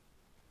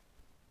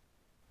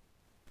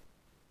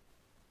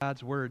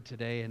God's word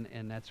today,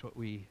 and that's what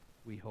we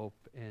hope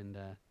and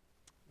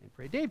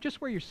pray. Dave,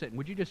 just where you're sitting,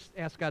 would you just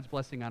ask God's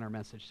blessing on our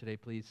message today,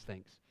 please?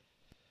 Thanks.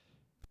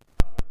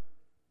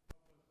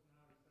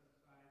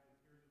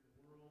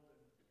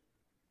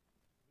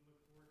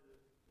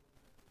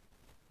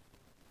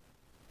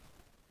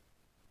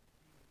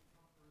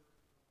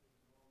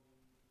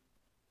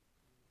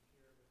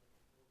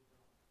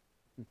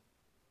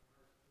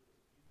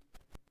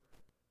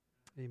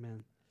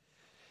 Amen.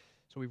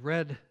 So we've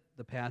read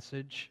the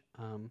passage.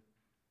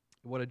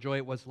 What a joy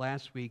it was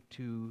last week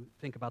to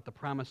think about the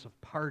promise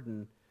of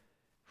pardon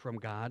from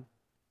God,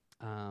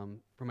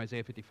 from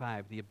Isaiah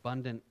 55, the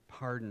abundant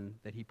pardon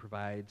that He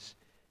provides,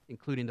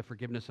 including the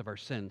forgiveness of our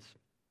sins.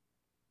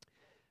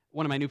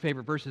 One of my new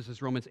favorite verses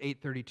is Romans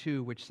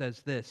 8:32, which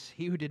says this: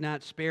 "He who did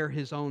not spare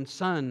His own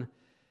Son,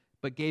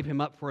 but gave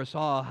Him up for us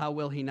all, how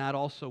will He not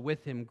also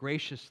with Him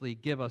graciously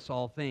give us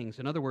all things?"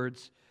 In other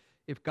words,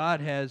 if God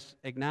has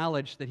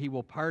acknowledged that He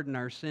will pardon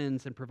our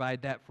sins and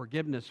provide that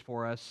forgiveness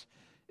for us,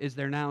 is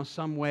there now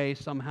some way,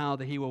 somehow,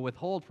 that He will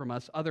withhold from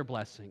us other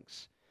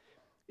blessings?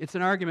 It's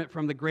an argument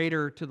from the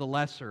greater to the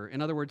lesser.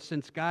 In other words,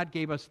 since God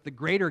gave us the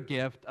greater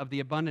gift of the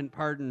abundant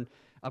pardon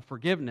of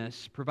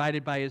forgiveness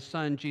provided by His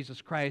Son,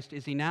 Jesus Christ,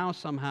 is He now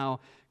somehow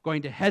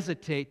going to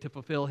hesitate to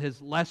fulfill His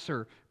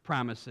lesser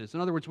promises? In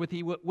other words,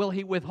 will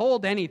He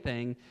withhold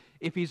anything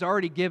if He's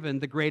already given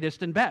the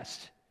greatest and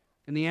best?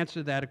 And the answer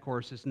to that, of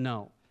course, is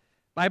no.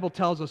 The Bible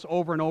tells us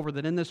over and over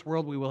that in this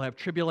world we will have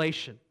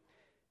tribulation.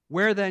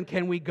 Where then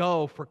can we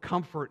go for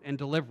comfort and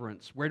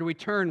deliverance? Where do we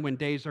turn when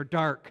days are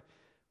dark?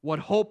 What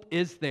hope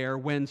is there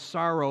when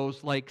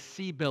sorrows like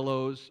sea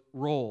billows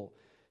roll?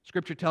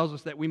 Scripture tells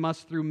us that we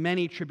must, through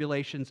many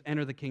tribulations,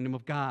 enter the kingdom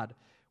of God.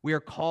 We are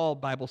called,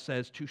 Bible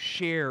says, to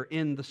share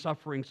in the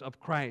sufferings of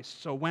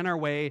Christ. So when our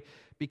way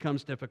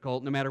becomes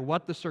difficult, no matter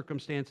what the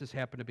circumstances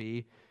happen to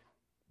be,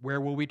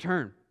 where will we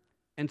turn?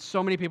 And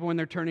so many people, when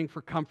they're turning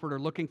for comfort or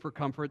looking for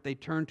comfort, they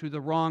turn to the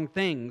wrong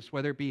things,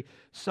 whether it be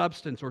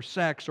substance or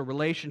sex or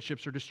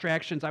relationships or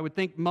distractions. I would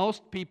think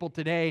most people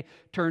today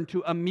turn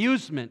to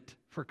amusement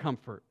for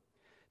comfort.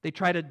 They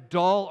try to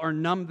dull or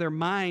numb their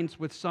minds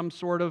with some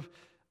sort of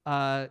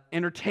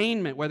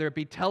entertainment, whether it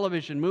be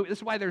television, movie. This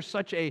is why there's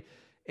such a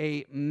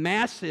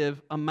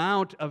massive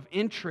amount of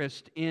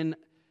interest in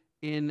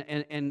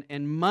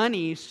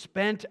money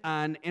spent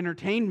on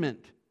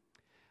entertainment.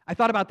 I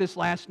thought about this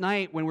last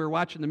night when we were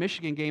watching the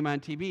Michigan game on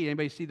TV.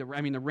 Anybody see the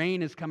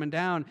rain is coming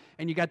down,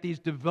 and you got these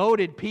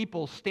devoted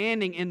people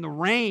standing in the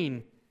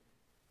rain,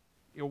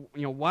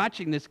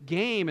 watching this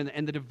game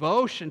and the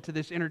devotion to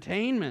this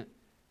entertainment,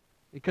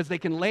 because they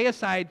can lay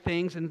aside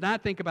things and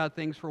not think about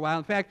things for a while.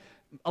 In fact,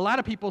 a lot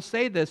of people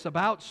say this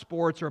about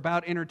sports or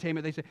about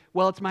entertainment. They say,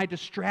 well, it's my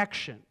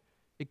distraction.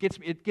 It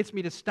gets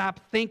me to stop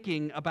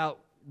thinking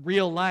about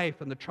real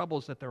life and the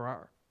troubles that there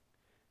are.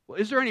 Well,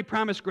 is there any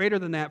promise greater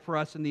than that for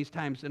us in these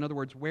times? In other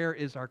words, where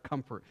is our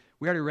comfort?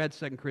 We already read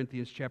 2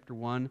 Corinthians chapter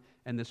 1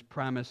 and this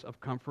promise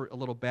of comfort. A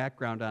little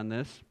background on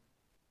this.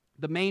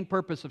 The main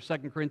purpose of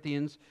 2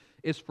 Corinthians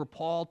is for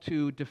Paul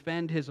to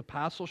defend his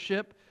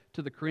apostleship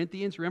to the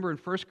Corinthians. Remember in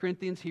 1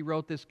 Corinthians, he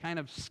wrote this kind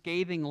of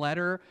scathing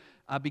letter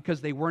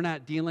because they were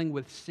not dealing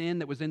with sin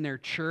that was in their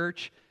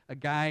church. A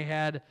guy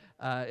had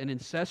an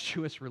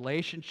incestuous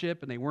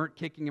relationship, and they weren't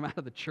kicking him out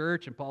of the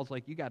church. And Paul's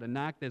like, you got to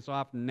knock this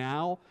off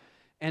now.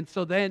 And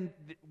so then,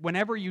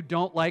 whenever you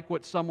don't like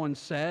what someone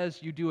says,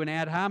 you do an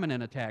ad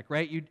hominem attack,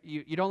 right?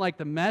 You don't like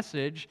the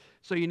message,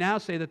 so you now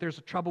say that there's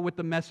trouble with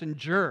the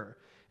messenger.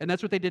 And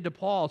that's what they did to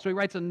Paul. So he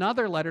writes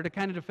another letter to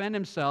kind of defend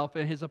himself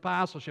and his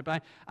apostleship.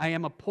 I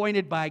am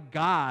appointed by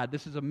God.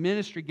 This is a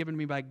ministry given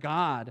me by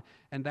God,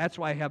 and that's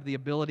why I have the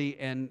ability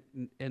and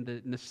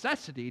the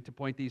necessity to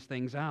point these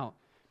things out.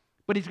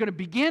 But he's going to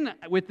begin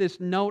with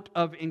this note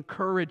of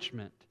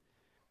encouragement.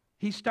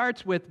 He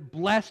starts with,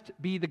 blessed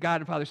be the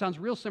God and Father. It sounds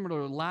real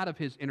similar to a lot of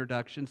his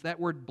introductions. That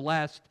word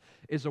blessed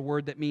is a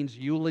word that means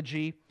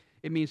eulogy.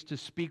 It means to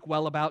speak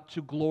well about,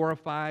 to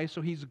glorify.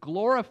 So he's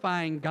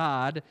glorifying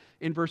God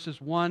in verses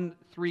 1,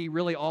 3,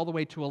 really all the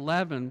way to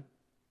 11,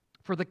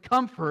 for the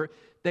comfort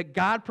that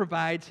God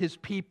provides His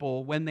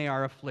people when they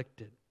are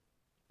afflicted.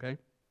 Okay?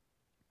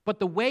 But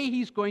the way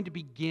he's going to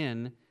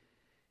begin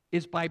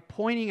is by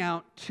pointing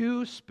out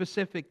two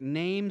specific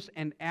names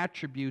and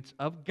attributes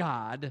of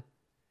God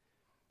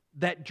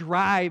that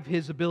drive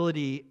His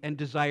ability and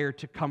desire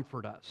to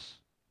comfort us.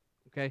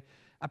 Okay?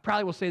 I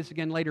probably will say this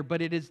again later,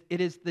 but it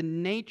is the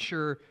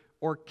nature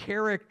or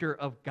character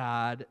of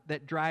God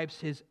that drives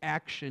His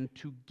action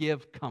to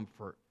give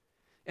comfort.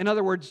 In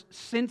other words,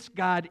 since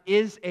God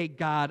is a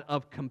God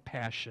of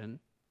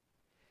compassion,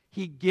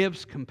 He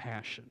gives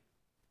compassion.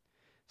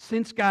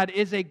 Since God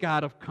is a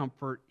God of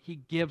comfort, He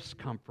gives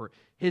comfort.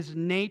 His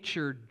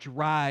nature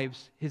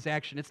drives His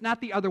action. It's not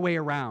the other way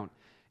around.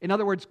 In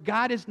other words,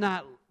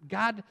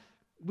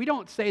 we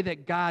don't say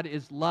that God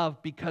is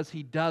love because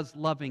He does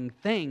loving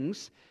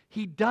things.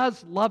 He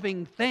does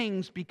loving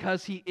things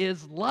because He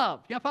is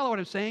love. You follow what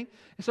I'm saying?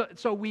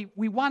 So we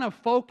want to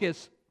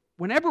focus,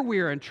 whenever we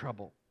are in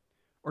trouble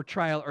or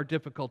trial or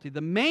difficulty,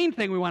 the main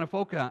thing we want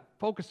to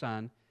focus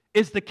on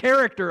is the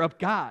character of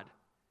God.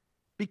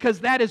 Because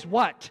that is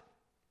what?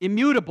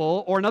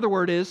 Immutable, or another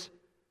word is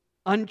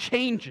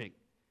unchanging.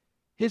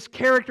 His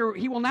character,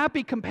 he will not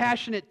be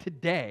compassionate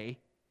today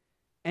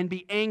and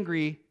be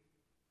angry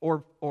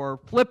or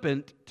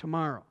flippant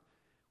tomorrow.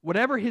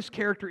 Whatever his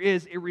character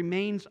is, it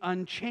remains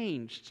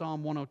unchanged.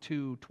 Psalm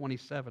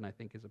 102:27, I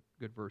think, is a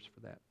good verse for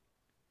that.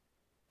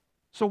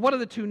 So what are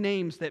the two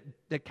names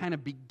that kind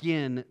of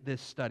begin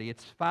this study?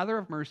 It's Father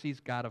of Mercies,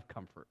 God of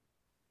Comfort.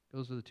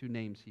 Those are the two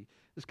names. This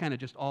is kind of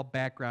just all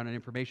background and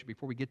information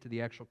before we get to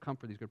the actual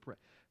comfort he's going to pray.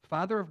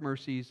 Father of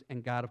Mercies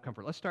and God of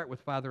Comfort. Let's start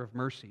with Father of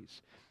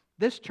Mercies.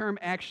 This term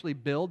actually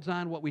builds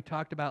on what we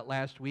talked about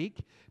last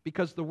week,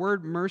 because the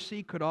word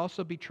mercy could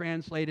also be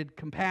translated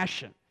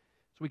compassion.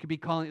 So we could be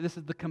calling this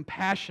is the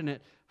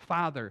compassionate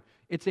Father.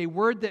 It's a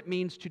word that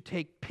means to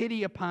take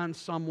pity upon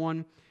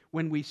someone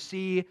when we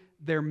see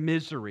their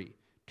misery,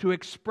 to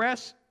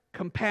express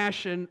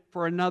compassion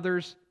for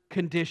another's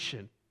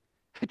condition.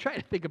 I try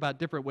to think about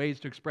different ways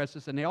to express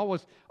this, and they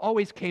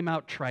always came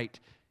out trite.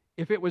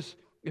 If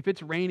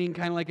it's raining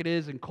kind of like it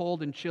is and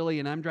cold and chilly,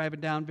 and I'm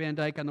driving down Van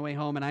Dyke on the way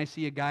home and I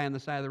see a guy on the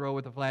side of the road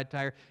with a flat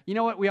tire, you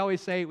know what we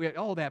always say?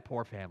 Oh, that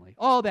poor family.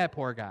 Oh, that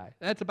poor guy.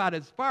 That's about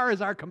as far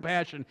as our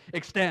compassion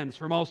extends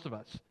for most of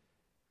us,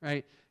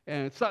 right?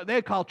 And so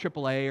they call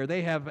AAA, or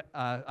they have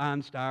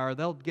OnStar, or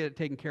they'll get it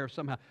taken care of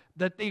somehow.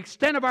 The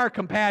extent of our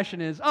compassion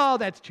is, oh,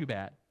 that's too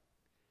bad.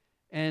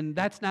 And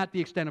that's not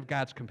the extent of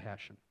God's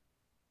compassion.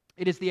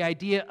 It is the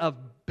idea of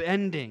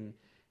bending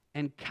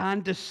and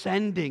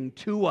condescending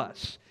to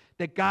us,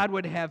 that God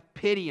would have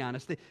pity on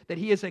us, that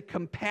He is a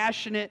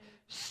compassionate,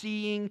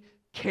 seeing,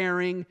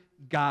 caring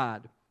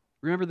God.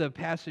 Remember the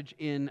passage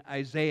in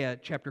Isaiah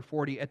chapter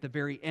 40 at the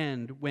very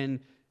end,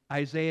 when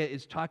Isaiah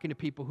is talking to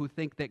people who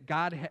think that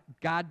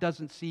God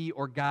doesn't see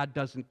or God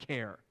doesn't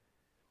care.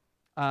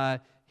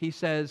 He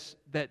says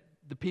that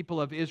the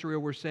people of Israel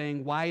were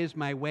saying, why is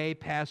my way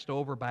passed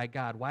over by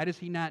God? Why does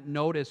He not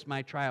notice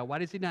my trial? Why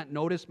does He not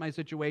notice my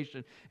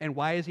situation? And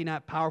why is He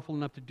not powerful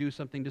enough to do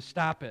something to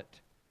stop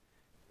it?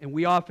 And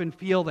we often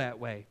feel that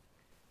way.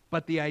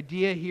 But the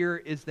idea here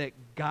is that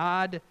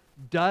God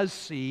does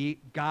see,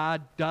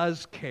 God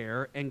does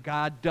care, and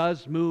God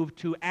does move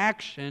to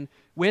action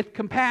with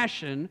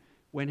compassion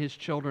when His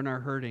children are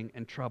hurting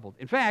and troubled.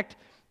 In fact,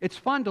 it's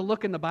fun to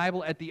look in the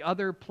Bible at the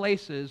other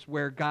places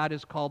where God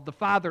is called the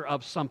Father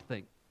of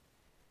something.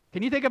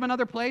 Can you think of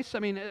another place? I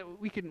mean,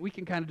 we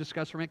can kind of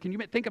discuss for a minute. Can you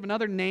think of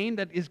another name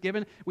that is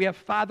given? We have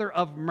Father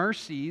of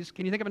Mercies.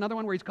 Can you think of another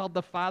one where He's called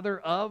the Father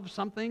of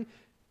something?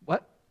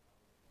 What?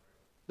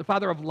 The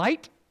Father of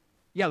Light?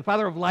 Yeah, the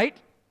Father of Light.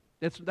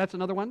 That's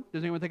another one.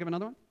 Does anyone think of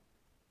another one?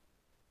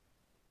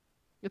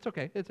 It's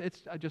okay.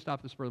 It's just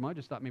off the spur of the moment. I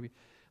just thought maybe.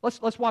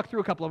 Let's walk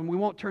through a couple of them. We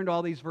won't turn to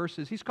all these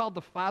verses. He's called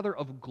the Father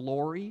of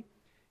Glory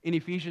in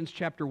Ephesians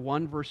chapter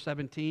 1, verse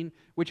 17,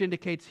 which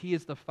indicates He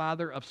is the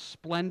Father of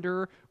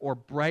splendor or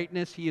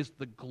brightness. He is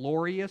the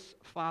glorious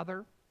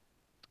Father.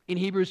 In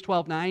Hebrews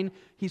 12:9,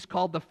 He's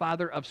called the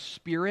Father of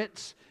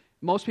spirits.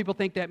 Most people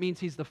think that means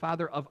He's the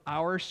Father of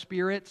our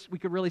spirits. We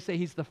could really say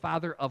He's the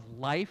Father of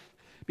life,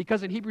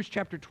 because in Hebrews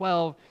chapter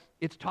 12,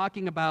 it's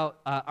talking about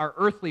our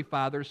earthly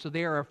fathers, so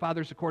they are our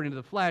fathers according to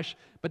the flesh,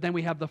 but then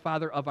we have the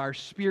Father of our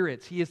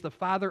spirits. He is the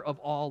Father of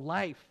all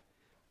life.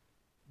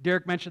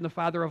 Derek mentioned the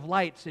Father of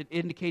lights. It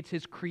indicates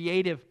His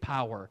creative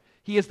power.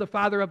 He is the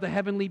Father of the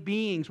heavenly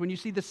beings. When you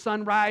see the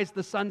sun rise,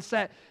 the sun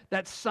set,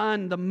 that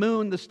sun, the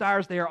moon, the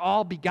stars, they are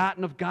all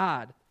begotten of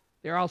God.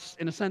 They are all,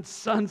 in a sense,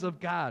 sons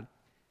of God.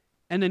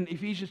 And in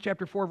Ephesians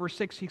chapter 4, verse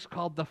 6, He's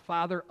called the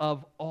Father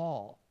of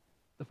all.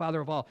 The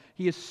Father of all.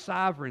 He is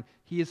sovereign.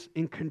 He is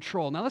in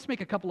control. Now let's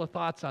make a couple of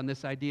thoughts on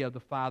this idea of the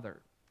Father.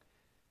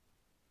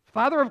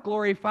 Father of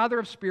glory, Father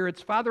of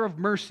spirits, Father of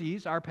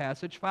mercies, our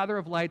passage, Father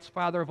of lights,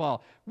 Father of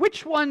all.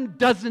 Which one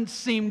doesn't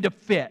seem to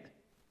fit?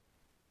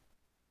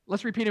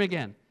 Let's repeat them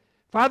again.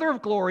 Father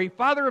of glory,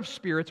 Father of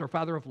spirits, or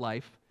Father of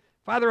life,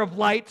 Father of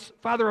lights,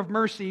 Father of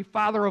mercy,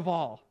 Father of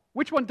all.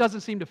 Which one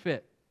doesn't seem to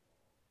fit?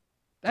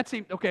 That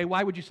seems, okay,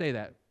 why would you say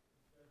that?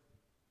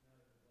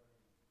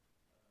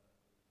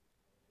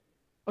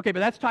 Okay, but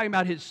that's talking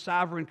about His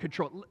sovereign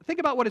control. Think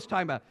about what it's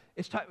talking about.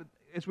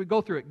 As we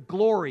go through it,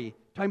 glory,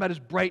 talking about His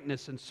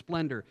brightness and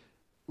splendor.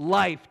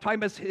 Life, talking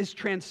about His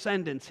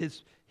transcendence,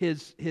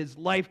 His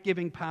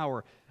life-giving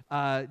power.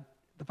 The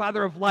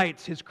Father of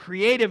lights, His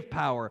creative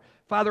power.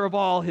 Father of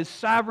all, His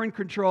sovereign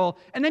control.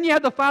 And then you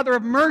have the Father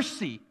of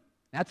mercy.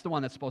 That's the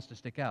one that's supposed to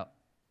stick out.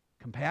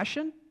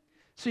 Compassion?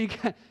 So you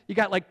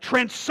got like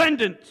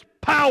transcendence,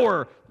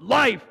 power,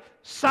 life,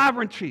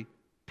 sovereignty,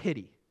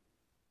 pity.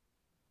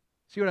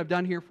 See what I've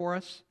done here for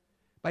us?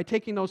 By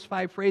taking those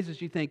 5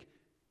 phrases, you think,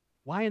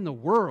 why in the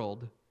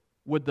world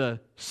would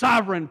the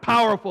sovereign,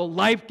 powerful,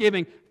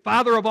 life-giving,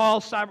 Father of all,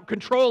 sovereign,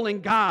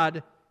 controlling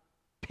God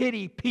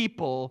pity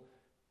people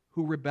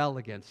who rebel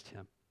against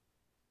Him?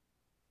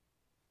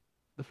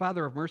 The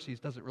Father of mercies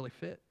doesn't really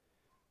fit.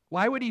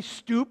 Why would He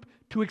stoop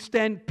to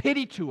extend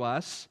pity to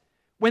us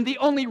when the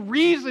only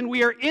reason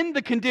we are in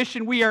the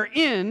condition we are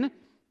in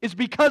is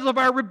because of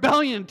our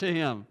rebellion to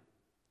Him?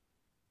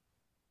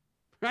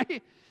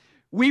 right?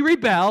 We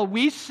rebel,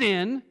 we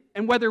sin,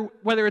 and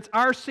whether it's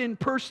our sin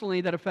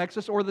personally that affects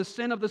us or the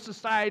sin of the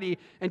society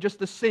and just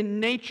the sin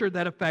nature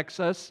that affects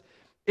us,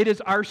 it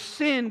is our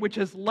sin which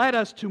has led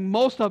us to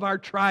most of our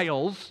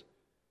trials.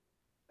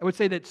 I would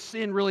say that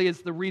sin really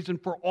is the reason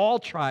for all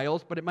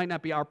trials, but it might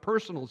not be our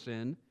personal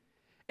sin.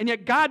 And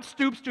yet God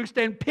stoops to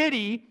extend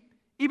pity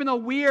even though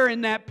we are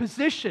in that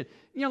position.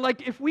 You know,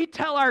 like if we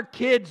tell our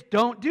kids,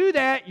 don't do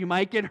that, you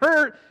might get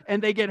hurt, and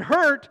they get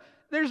hurt,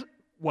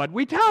 what'd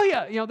we tell you?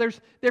 You know,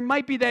 there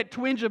might be that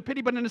twinge of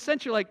pity, but in a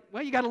sense you're like,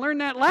 well, you got to learn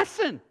that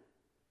lesson.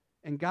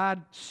 And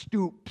God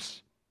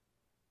stoops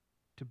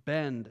to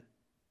bend,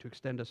 to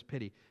extend us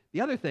pity.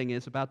 The other thing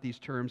is about these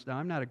terms, now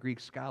I'm not a Greek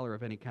scholar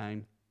of any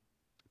kind,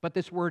 but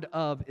this word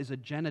of is a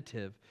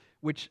genitive,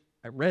 which,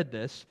 I read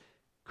this,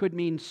 could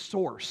mean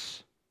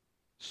source.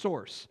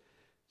 Source.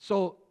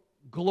 So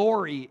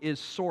glory is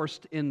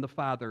sourced in the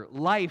Father.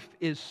 Life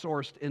is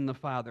sourced in the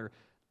Father.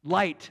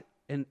 Light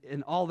and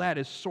all that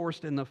is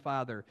sourced in the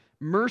Father.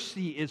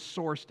 Mercy is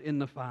sourced in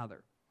the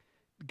Father.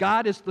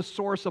 God is the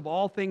source of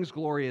all things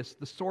glorious,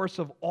 the source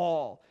of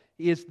all.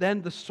 He is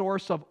then the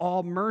source of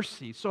all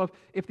mercy. So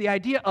if the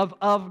idea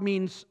of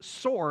means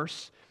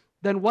source,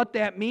 then what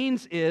that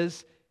means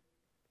is,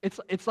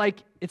 it's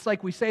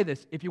like we say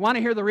this. If you want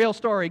to hear the real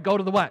story, go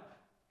to the what?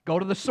 Go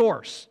to the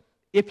source.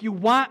 If you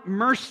want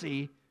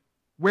mercy,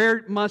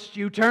 where must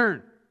you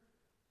turn?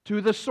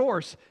 To the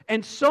source.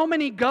 And so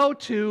many go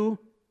to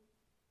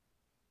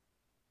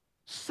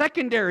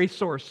secondary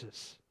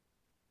sources.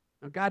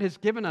 Now, God has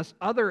given us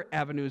other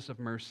avenues of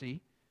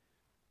mercy,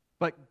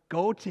 but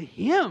go to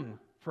Him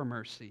for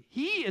mercy.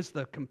 He is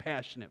the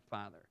compassionate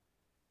Father.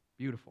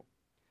 Beautiful.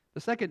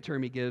 The second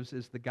term He gives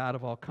is the God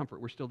of all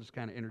comfort. We're still just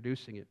kind of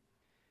introducing it.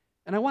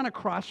 And I want to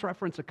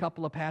cross-reference a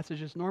couple of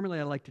passages. Normally,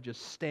 I like to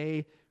just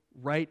stay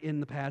right in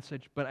the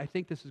passage, but I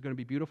think this is going to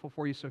be beautiful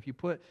for you. So if you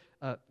put,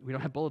 we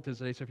don't have bulletins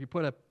today, so if you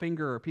put a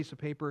finger or a piece of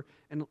paper,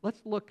 and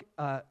let's look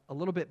a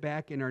little bit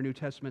back in our New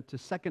Testament to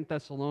 2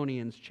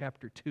 Thessalonians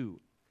chapter 2.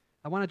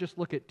 I want to just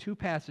look at two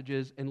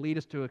passages and lead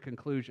us to a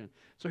conclusion.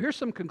 So here's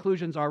some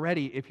conclusions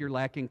already if you're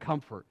lacking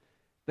comfort.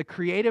 The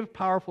creative,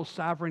 powerful,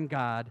 sovereign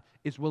God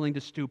is willing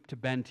to stoop to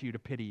bend to you, to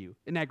pity you.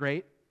 Isn't that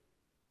great?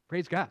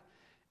 Praise God.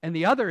 And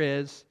the other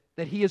is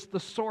that He is the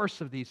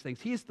source of these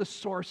things. He is the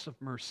source of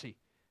mercy.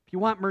 If you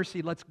want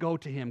mercy, let's go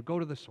to Him. Go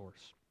to the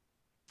source.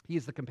 He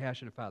is the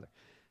compassionate Father.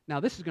 Now,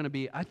 this is going to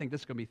be, I think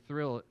this is going to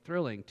be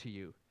thrilling to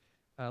you.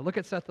 Look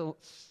at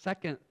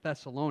 2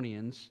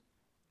 Thessalonians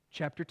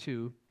chapter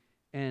 2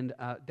 and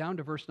down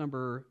to verse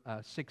number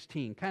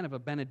 16. Kind of a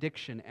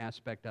benediction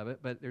aspect of it,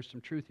 but there's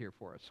some truth here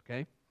for us,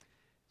 okay?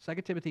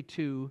 2 Timothy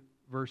 2,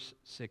 verse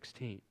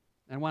 16.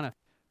 And I want to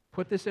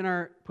put this in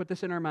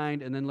our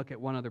mind and then look at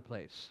one other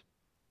place.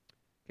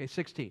 Okay,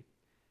 16.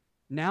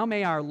 Now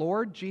may our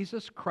Lord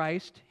Jesus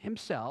Christ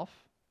Himself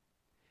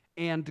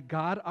and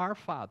God our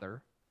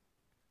Father,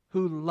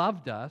 who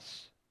loved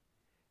us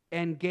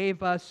and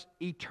gave us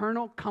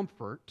eternal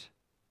comfort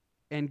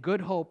and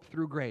good hope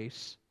through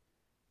grace,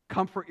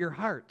 comfort your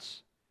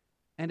hearts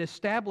and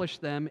establish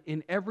them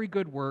in every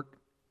good work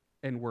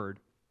and word.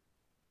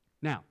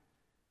 Now,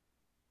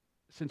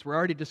 since we're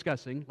already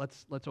discussing,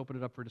 let's open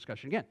it up for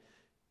discussion again.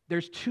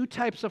 There's two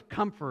types of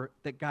comfort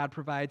that God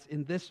provides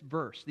in this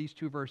verse, these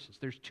two verses.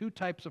 There's two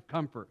types of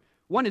comfort.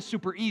 One is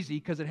super easy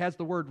because it has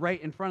the word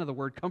right in front of the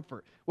word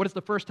comfort. What is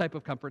the first type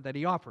of comfort that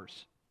He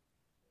offers?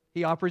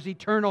 He offers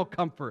eternal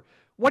comfort.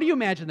 What do you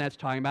imagine that's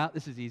talking about?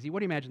 This is easy. What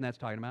do you imagine that's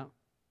talking about?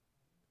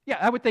 Yeah,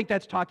 I would think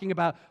that's talking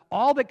about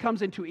all that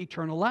comes into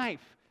eternal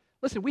life.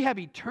 Listen, we have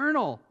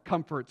eternal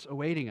comforts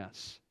awaiting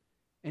us,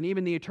 and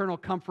even the eternal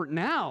comfort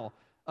now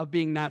of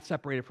being not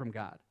separated from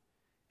God.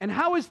 And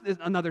how is this,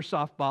 another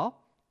softball,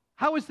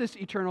 how is this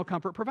eternal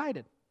comfort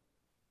provided?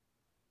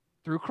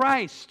 Through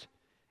Christ.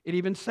 It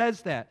even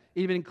says that.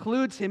 It even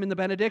includes Him in the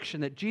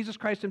benediction, that Jesus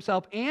Christ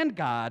Himself and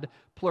God,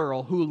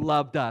 plural, who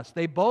loved us.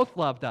 They both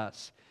loved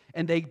us.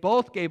 And they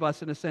both gave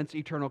us, in a sense,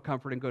 eternal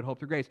comfort and good hope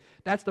through grace.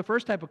 That's the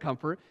first type of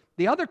comfort.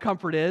 The other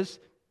comfort is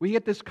we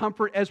get this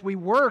comfort as we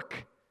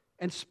work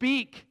and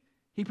speak.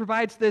 He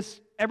provides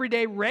this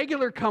everyday,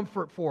 regular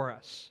comfort for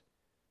us.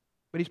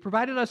 But He's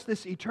provided us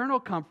this eternal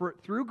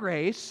comfort through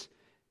grace,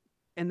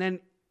 and then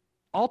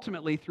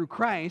ultimately through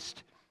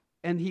Christ,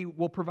 and He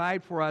will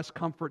provide for us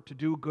comfort to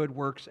do good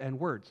works and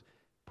words.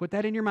 Put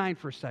that in your mind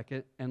for a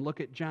second and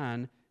look at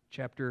John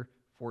chapter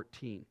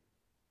 14.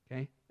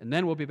 Okay? And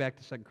then we'll be back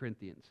to 2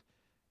 Corinthians.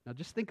 Now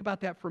just think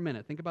about that for a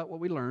minute. Think about what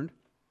we learned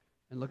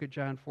and look at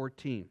John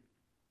 14,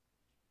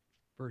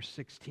 verse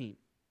 16.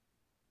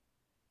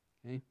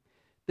 Okay?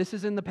 This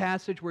is in the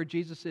passage where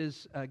Jesus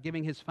is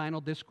giving His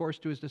final discourse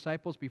to His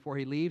disciples before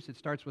He leaves. It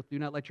starts with, do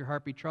not let your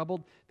heart be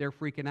troubled. They're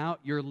freaking out.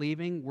 You're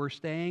leaving. We're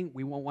staying.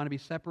 We won't want to be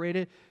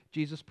separated.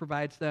 Jesus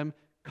provides them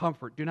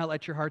comfort. Do not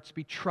let your hearts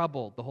be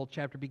troubled. The whole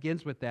chapter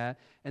begins with that.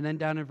 And then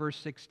down in verse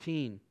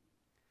 16.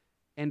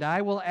 And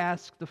I will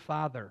ask the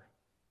Father,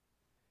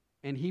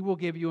 and He will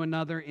give you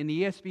another. In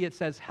the ESV it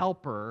says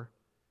helper,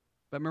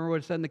 but remember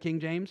what it said in the King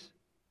James?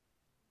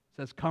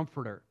 It says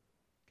comforter.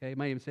 Okay, it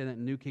might even say that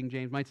in New King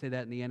James, might say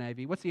that in the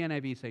NIV. What's the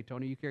NIV say,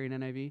 Tony? You carry an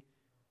NIV?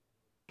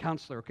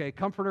 Counselor, okay?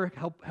 Comforter,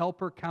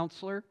 helper,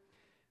 counselor.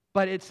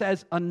 But it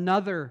says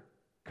another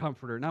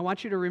comforter. Now I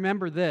want you to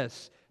remember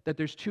this, that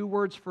there's two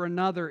words for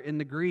another in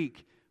the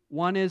Greek.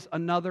 One is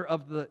another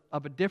of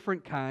a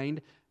different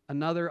kind,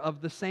 another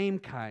of the same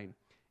kind.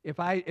 If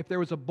there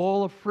was a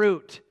bowl of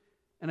fruit,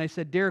 and I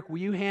said, Derek, will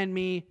you hand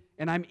me,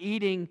 and I'm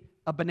eating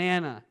a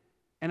banana,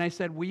 and I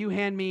said, will you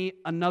hand me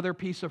another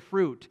piece of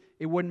fruit?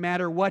 It wouldn't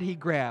matter what he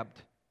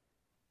grabbed.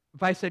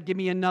 If I said, give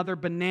me another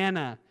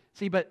banana.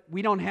 See, but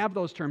we don't have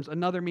those terms.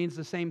 Another means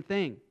the same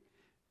thing.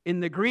 In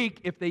the Greek,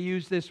 if they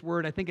use this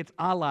word, I think it's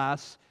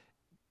allos.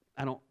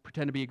 I don't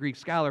pretend to be a Greek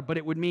scholar, but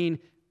it would mean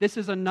this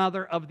is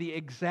another of the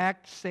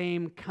exact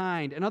same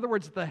kind. In other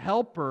words, the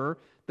helper,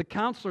 the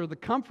counselor, the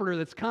comforter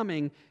that's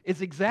coming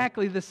is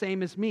exactly the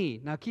same as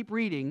me. Now keep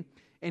reading.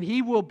 And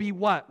he will be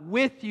what?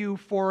 With you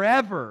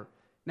forever.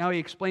 Now he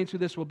explains who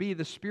this will be,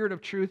 the Spirit of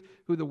truth,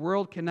 who the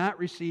world cannot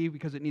receive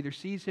because it neither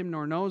sees him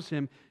nor knows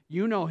him.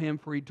 You know him,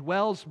 for he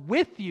dwells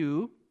with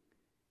you.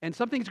 And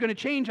something's going to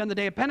change on the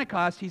day of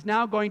Pentecost. He's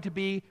now going to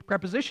be,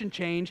 preposition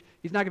change,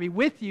 he's not going to be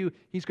with you,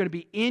 he's going to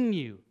be in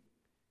you.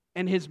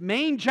 And his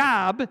main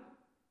job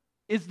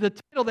is the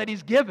title that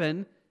he's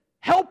given,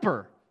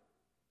 helper,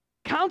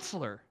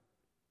 counselor,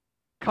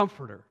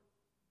 comforter.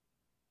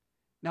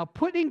 Now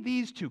putting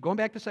these two, going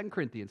back to 2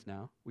 Corinthians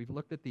now, we've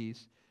looked at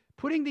these,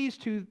 putting these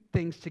two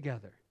things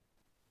together,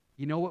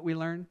 you know what we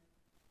learn?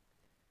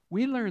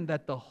 We learn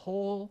that the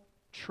whole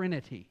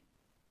Trinity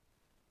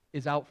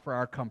is out for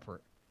our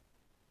comfort.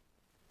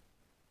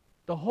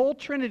 The whole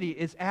Trinity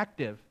is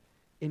active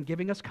in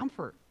giving us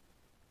comfort.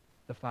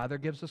 The Father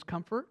gives us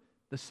comfort.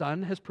 The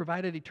Son has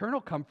provided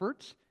eternal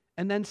comforts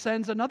and then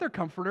sends another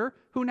comforter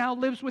who now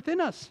lives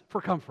within us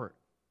for comfort.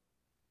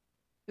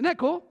 Isn't that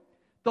cool?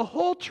 The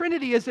whole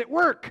Trinity is at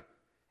work.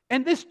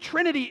 And this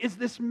Trinity is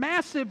this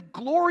massive,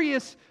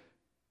 glorious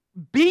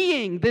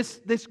being,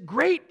 this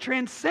great,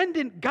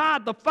 transcendent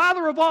God, the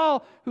Father of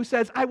all, who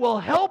says, I will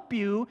help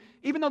you,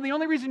 even though the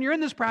only reason you're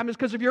in this problem is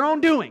because of your own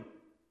doing.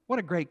 What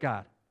a great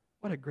God.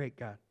 What a great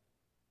God.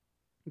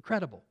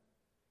 Incredible.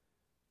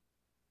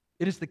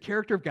 It is the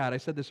character of God, I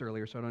said this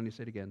earlier, so I don't need to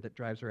say it again, that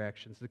drives our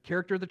actions. The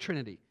character of the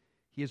Trinity.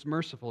 He is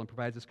merciful and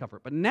provides us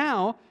comfort. But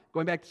now,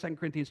 going back to 2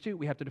 Corinthians 2,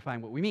 we have to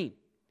define what we mean.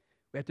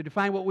 We have to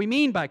define what we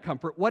mean by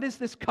comfort. What is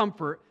this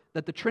comfort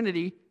that the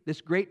Trinity,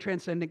 this great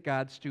transcendent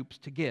God, stoops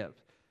to give?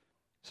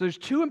 So there's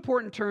two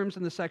important terms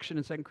in the section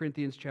in 2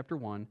 Corinthians chapter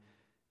 1,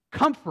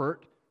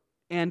 comfort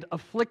and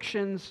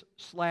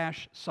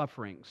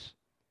afflictions/sufferings.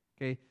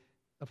 Okay?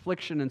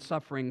 Affliction and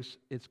sufferings,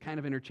 it's kind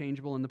of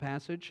interchangeable in the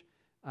passage.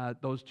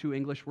 Those two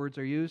English words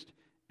are used.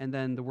 And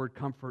then the word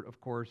comfort, of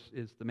course,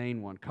 is the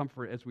main one.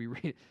 Comfort, as we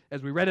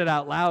read it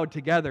out loud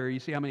together, you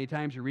see how many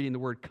times you're reading the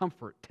word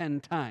comfort, 10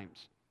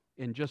 times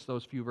in just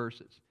those few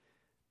verses.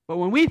 But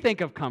when we think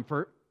of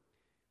comfort,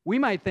 we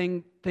might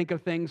think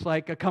of things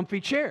like a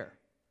comfy chair,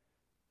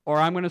 or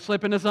I'm going to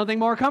slip into something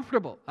more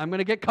comfortable. I'm going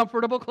to get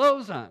comfortable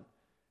clothes on.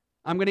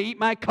 I'm going to eat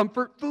my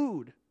comfort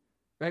food.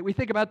 Right? We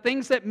think about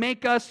things that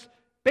make us,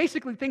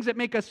 basically things that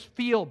make us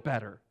feel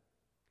better.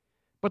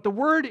 But the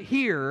word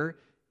here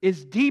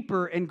is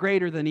deeper and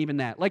greater than even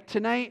that. Like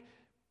tonight,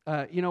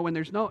 when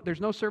there's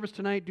no service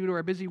tonight due to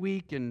our busy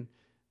week, and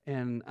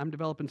I'm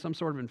developing some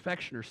sort of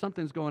infection or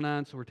something's going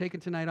on, so we're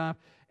taking tonight off,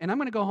 and I'm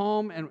going to go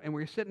home and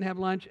we're sit and have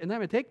lunch, and then I'm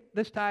going to take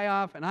this tie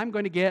off, and I'm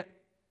going to get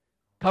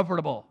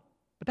comfortable.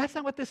 But that's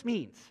not what this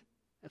means.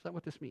 That's not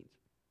what this means.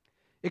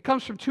 It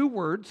comes from two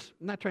words.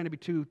 I'm not trying to be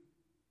too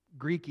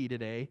Greeky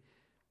today,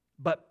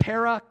 but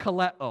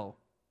parakaleo.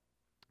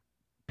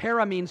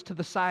 Para means to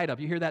the side of.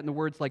 You hear that in the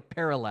words like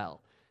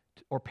parallel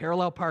or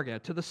parallel parga,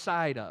 to the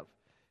side of.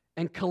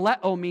 And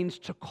kaleo means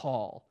to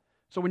call.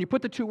 So when you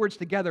put the two words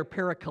together,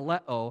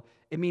 parakaleo,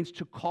 it means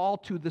to call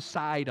to the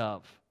side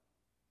of.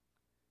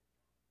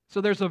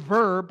 So there's a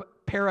verb,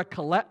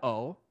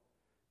 parakaleo.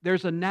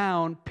 There's a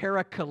noun,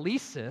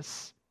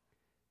 parakalesis.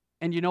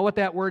 And you know what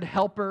that word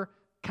helper,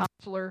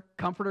 counselor,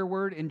 comforter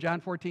word in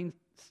John 14,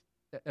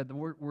 the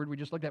word we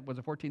just looked at, was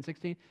it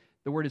 14:16?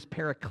 The word is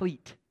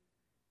paraclete.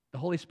 The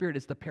Holy Spirit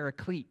is the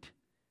paraclete.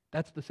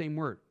 That's the same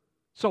word.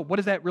 So what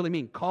does that really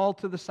mean? Call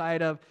to the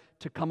side of,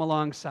 to come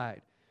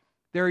alongside.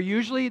 There are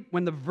usually,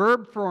 when the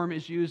verb form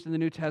is used in the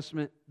New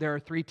Testament, there are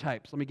three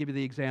types. Let me give you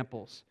the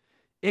examples.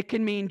 It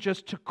can mean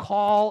just to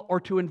call or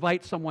to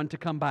invite someone to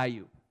come by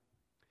you.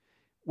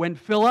 When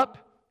Philip,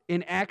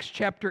 in Acts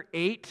chapter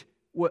 8,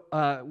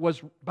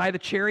 was by the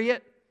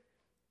chariot,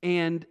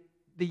 and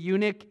the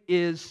eunuch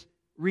is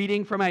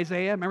reading from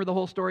Isaiah. Remember the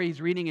whole story?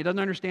 He's reading. He doesn't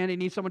understand. He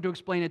needs someone to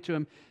explain it to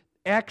him.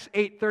 Acts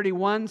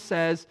 8:31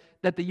 says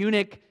that the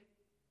eunuch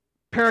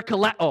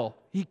parakaleo.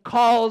 He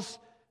calls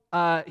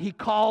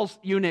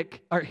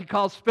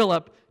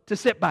Philip to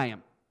sit by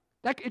him.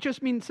 It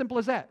just means simple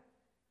as that.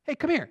 Hey,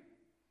 come here.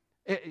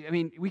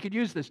 We could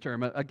use this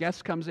term. A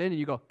guest comes in and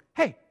you go,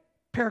 hey,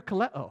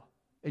 parakaleo,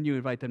 and you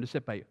invite them to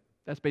sit by you.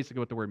 That's basically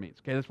what the word means.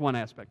 Okay, that's one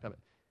aspect of it.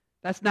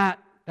 That's not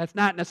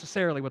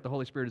necessarily what the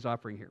Holy Spirit is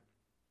offering here.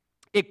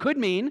 It could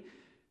mean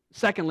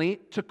Secondly,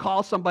 to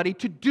call somebody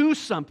to do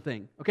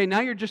something. Okay,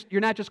 now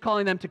you're not just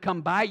calling them to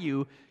come by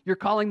you, you're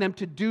calling them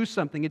to do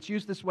something. It's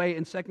used this way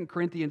in 2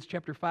 Corinthians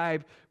chapter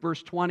 5,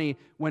 verse 20,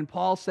 when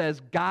Paul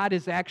says God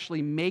is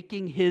actually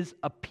making his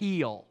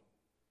appeal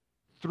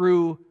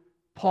through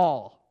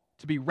Paul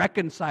to be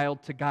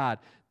reconciled to God.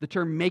 The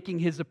term making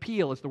his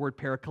appeal is the word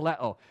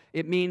parakaleo.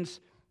 It means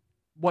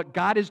what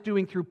God is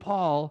doing through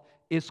Paul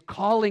is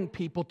calling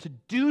people to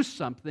do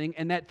something,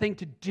 and that thing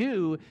to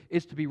do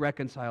is to be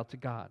reconciled to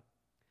God.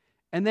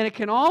 And then it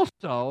can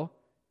also,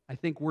 I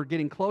think we're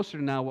getting closer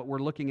to now what we're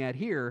looking at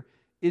here,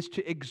 is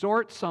to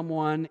exhort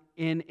someone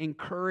in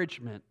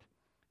encouragement.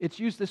 It's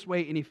used this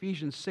way in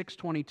Ephesians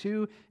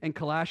 6:22 and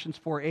Colossians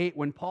 4:8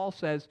 when Paul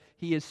says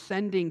he is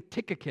sending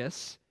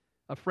Tychicus,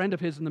 a friend of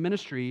his in the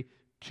ministry,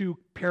 to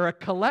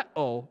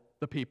parakaleo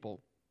the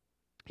people.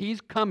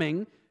 He's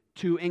coming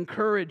to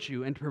encourage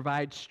you and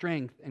provide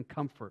strength and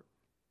comfort.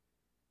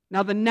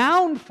 Now the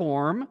noun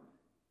form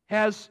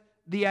has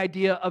the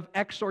idea of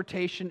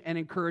exhortation and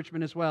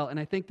encouragement as well. And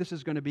I think this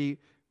is going to be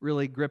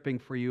really gripping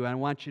for you. I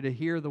want you to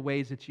hear the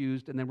ways it's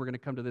used, and then we're going to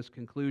come to this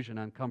conclusion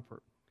on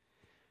comfort.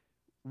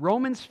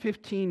 Romans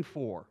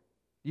 15:4.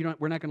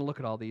 We're not going to look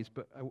at all these,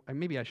 but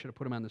maybe I should have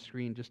put them on the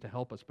screen just to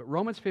help us. But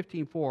Romans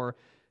 15:4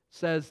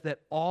 says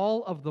that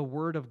all of the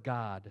Word of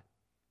God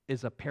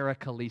is a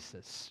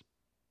paraklesis.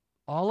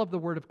 All of the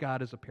Word of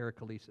God is a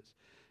paraklesis.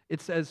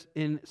 It says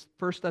in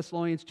 1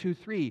 Thessalonians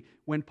 2:3,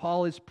 when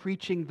Paul is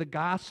preaching the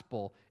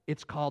gospel,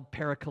 it's called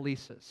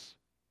paraklesis.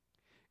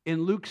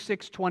 In Luke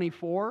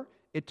 6:24,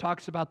 it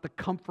talks about the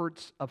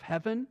comforts of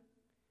heaven.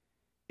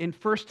 In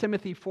 1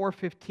 Timothy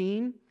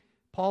 4:15,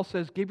 Paul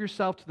says, give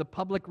yourself to the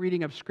public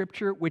reading of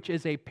Scripture, which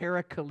is a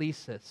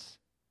paraklesis.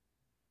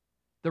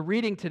 The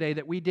reading today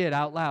that we did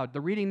out loud,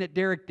 the reading that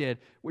Derek did,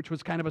 which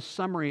was kind of a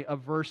summary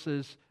of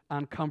verses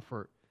on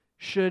comfort,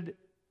 should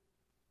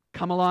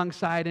come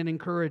alongside and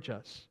encourage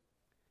us.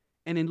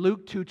 And in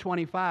Luke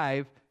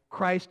 2:25,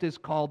 Christ is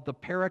called the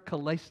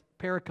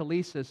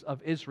paraklesis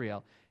of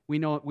Israel. We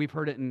know it, we've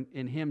heard it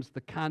in hymns,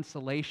 the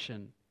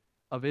consolation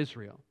of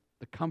Israel,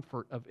 the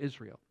comfort of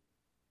Israel.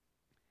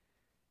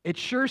 It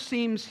sure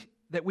seems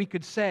that we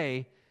could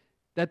say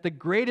that the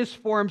greatest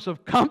forms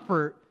of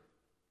comfort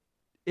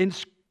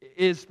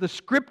is the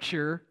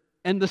Scripture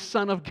and the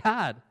Son of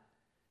God.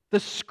 The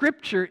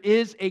Scripture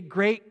is a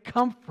great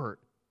comfort.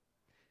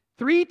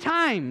 3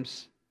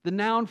 times the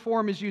noun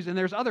form is used, and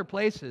there's other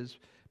places,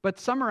 but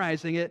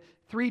summarizing it,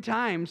 3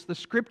 times the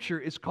Scripture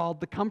is called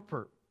the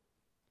comfort.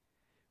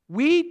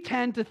 We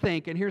tend to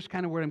think, and here's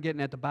kind of where I'm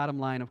getting at the bottom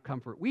line of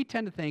comfort, we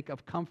tend to think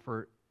of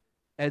comfort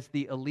as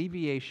the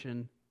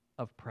alleviation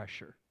of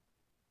pressure,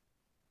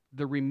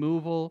 the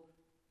removal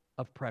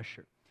of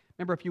pressure.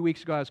 Remember a few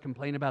weeks ago I was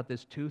complaining about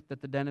this tooth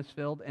that the dentist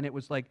filled, and it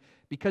was like,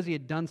 because he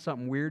had done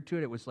something weird to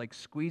it, it was like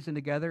squeezing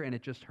together, and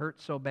it just hurt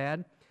so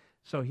bad.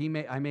 So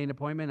I made an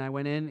appointment, I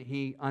went in,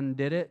 he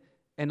undid it,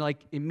 and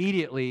like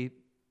immediately,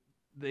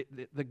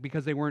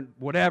 because they weren't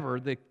whatever,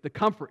 the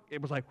comfort,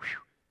 it was like, whew,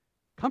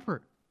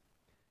 comfort.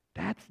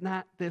 That's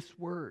not this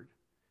word.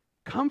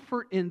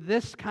 Comfort in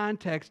this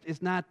context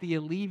is not the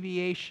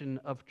alleviation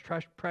of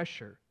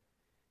pressure.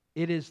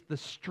 It is the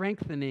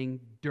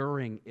strengthening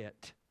during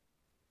it.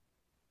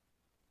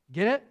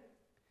 Get it?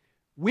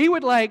 We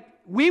would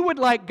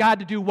like God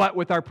to do what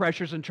with our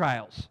pressures and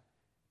trials?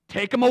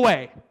 Take them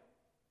away.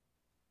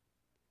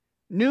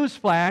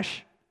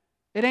 Newsflash,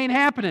 it ain't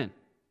happening.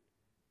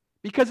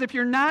 Because if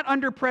you're not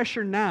under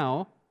pressure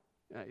now,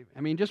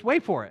 just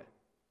wait for it.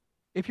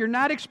 If you're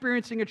not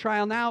experiencing a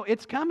trial now,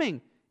 it's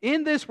coming.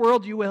 In this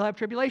world, you will have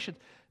tribulations.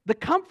 The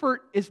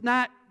comfort is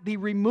not the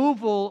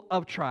removal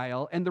of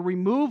trial and the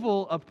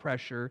removal of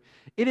pressure.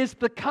 It is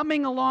the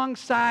coming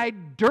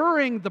alongside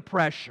during the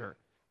pressure.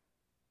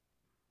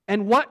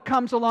 And what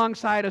comes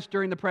alongside us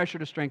during the pressure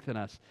to strengthen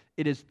us?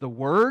 It is the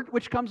Word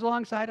which comes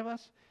alongside of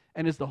us,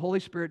 and is the Holy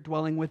Spirit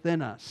dwelling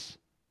within us,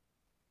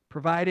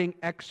 providing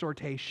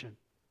exhortation.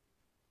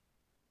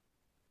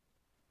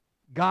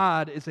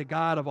 God is a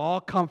God of all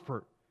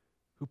comfort,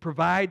 who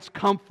provides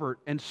comfort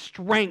and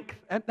strength.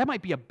 That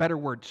might be a better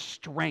word,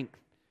 strength.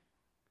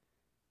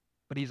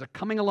 But He's a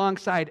coming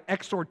alongside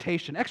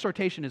exhortation.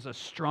 Exhortation is a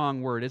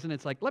strong word, isn't it?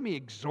 It's like, let me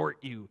exhort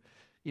you.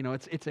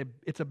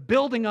 It's a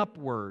building up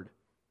word.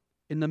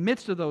 In the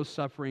midst of those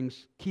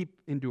sufferings, keep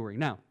enduring.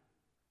 Now,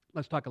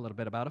 let's talk a little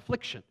bit about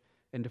affliction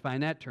and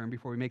define that term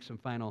before we make some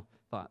final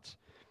thoughts.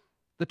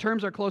 The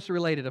terms are closely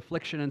related,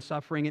 affliction and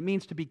suffering. It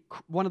means to be,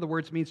 one of the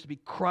words means to be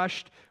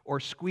crushed or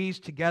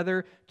squeezed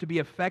together, to be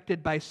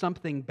affected by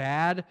something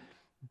bad.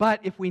 But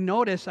if we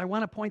notice, I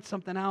want to point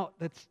something out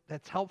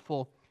that's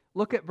helpful.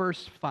 Look at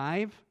verse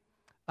 5.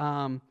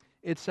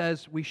 It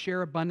says, we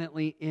share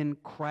abundantly in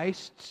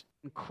Christ's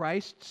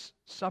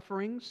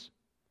sufferings.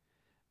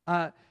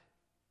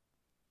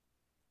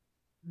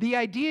 The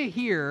idea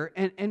here,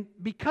 and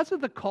because of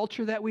the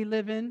culture that we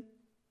live in,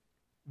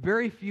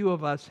 very few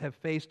of us have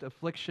faced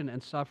affliction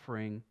and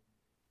suffering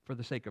for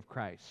the sake of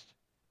Christ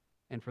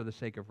and for the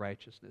sake of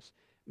righteousness.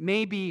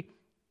 Maybe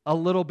a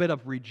little bit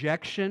of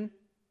rejection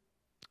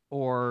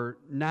or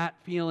not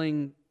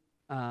feeling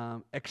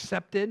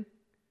accepted.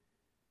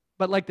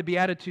 But like the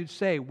Beatitudes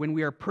say, when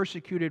we are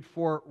persecuted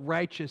for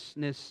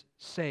righteousness'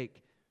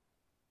 sake.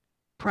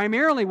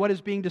 Primarily what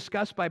is being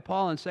discussed by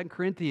Paul in 2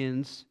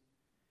 Corinthians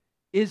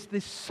is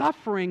the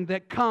suffering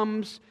that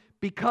comes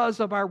because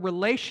of our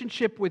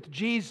relationship with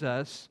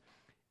Jesus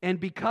and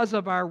because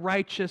of our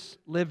righteous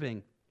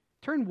living.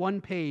 Turn one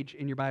page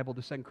in your Bible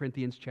to 2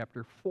 Corinthians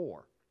chapter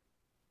 4.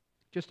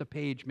 Just a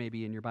page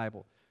maybe in your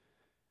Bible.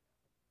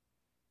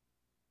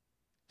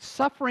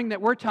 Suffering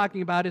that we're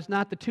talking about is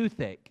not the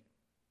toothache.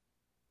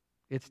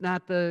 It's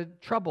not the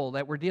trouble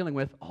that we're dealing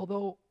with,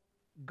 although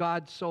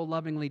God so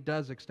lovingly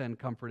does extend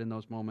comfort in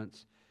those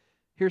moments.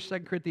 Here's 2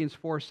 Corinthians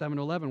 4,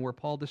 7-11, where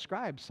Paul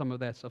describes some of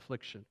that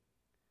affliction.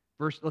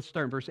 Let's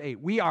start in verse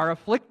 8. We are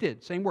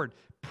afflicted, same word,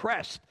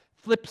 pressed,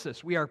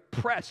 thlipsis. We are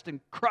pressed and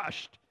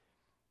crushed.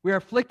 We are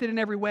afflicted in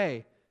every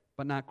way,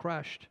 but not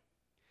crushed.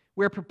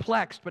 We are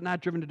perplexed, but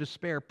not driven to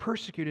despair,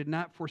 persecuted,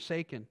 not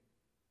forsaken,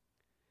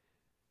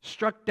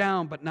 struck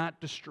down, but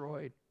not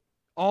destroyed,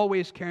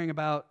 always carrying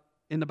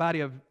in the body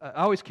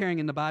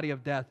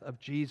of death of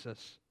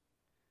Jesus,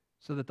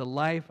 so that the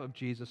life of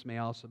Jesus may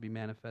also be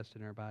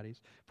manifested in our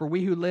bodies. For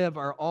we who live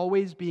are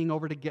always being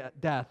over to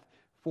death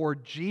for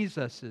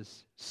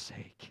Jesus'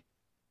 sake.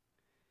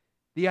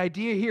 The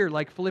idea here,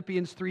 like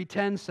Philippians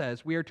 3:10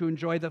 says, we are to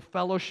enjoy the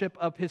fellowship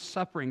of His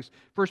sufferings.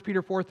 1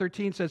 Peter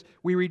 4:13 says,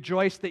 we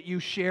rejoice that you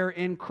share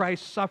in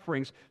Christ's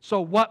sufferings.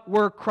 So what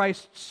were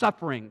Christ's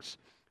sufferings?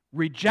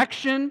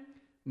 Rejection,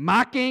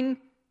 mocking,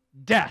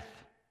 death.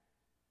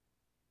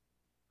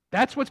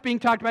 That's what's being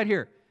talked about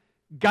here.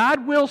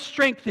 God will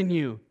strengthen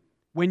you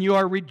when you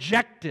are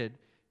rejected,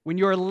 when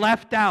you are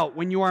left out,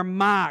 when you are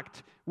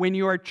mocked, when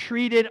you are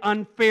treated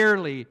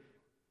unfairly.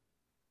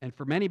 And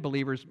for many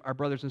believers, our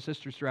brothers and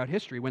sisters throughout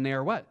history, when they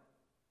are what?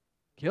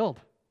 Killed.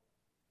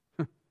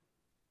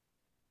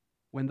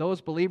 When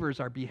those believers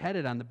are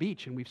beheaded on the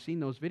beach, and we've seen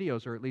those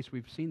videos, or at least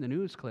we've seen the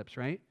news clips,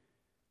 right?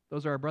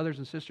 Those are our brothers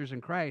and sisters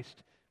in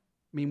Christ.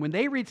 I mean, when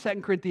they read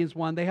 2 Corinthians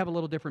 1, they have a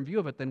little different view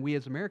of it than we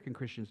as American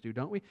Christians do,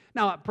 don't we?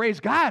 Now, praise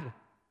God,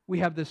 we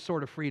have this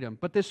sort of freedom.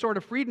 But this sort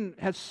of freedom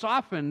has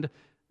softened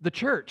the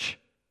church.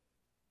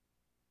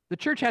 The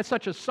church has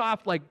such a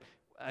soft,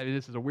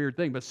 this is a weird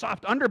thing, but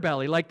soft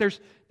underbelly. Like there's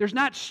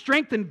not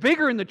strength and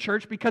vigor in the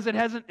church because it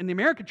hasn't, in the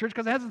American church,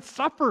 because it hasn't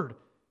suffered.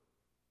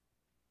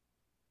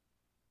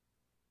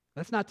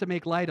 That's not to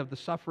make light of the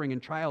suffering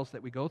and trials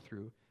that we go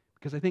through,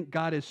 because I think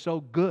God is so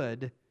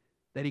good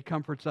that He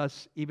comforts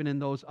us even in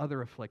those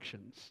other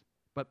afflictions.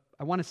 But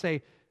I want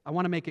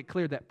to make it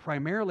clear that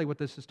primarily what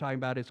this is talking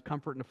about is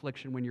comfort and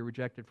affliction when you're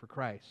rejected for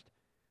Christ.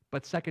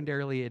 But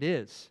secondarily, it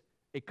is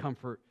a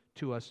comfort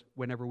to us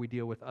whenever we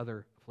deal with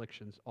other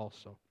afflictions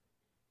also.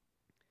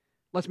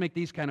 Let's make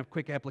these kind of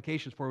quick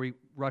applications before we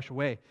rush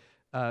away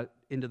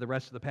into the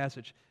rest of the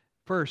passage.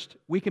 First,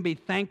 we can be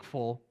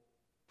thankful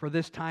for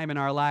this time in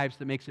our lives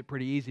that makes it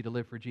pretty easy to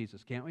live for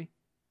Jesus, can't we?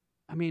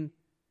 I mean,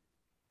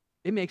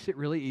 it makes it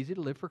really easy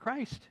to live for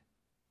Christ.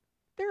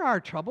 There are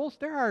troubles.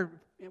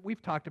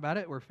 We've talked about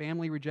it, where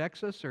family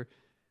rejects us,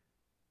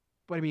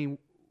 but I mean,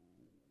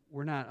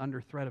 we're not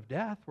under threat of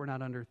death. We're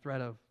not under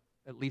threat of,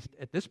 at least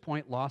at this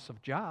point, loss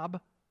of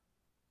job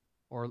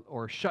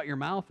or shut your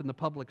mouth in the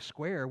public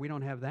square. We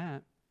don't have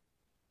that.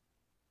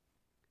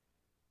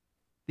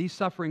 These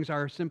sufferings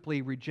are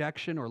simply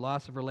rejection or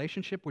loss of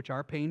relationship, which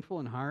are painful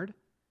and hard,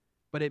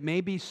 but it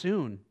may be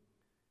soon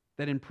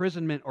that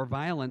imprisonment or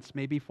violence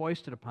may be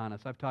foisted upon us.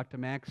 I've talked to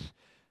Max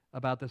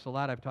about this a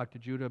lot. I've talked to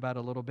Judah about it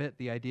a little bit.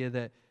 The idea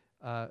that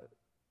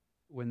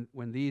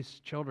when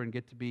these children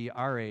get to be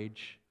our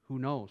age, who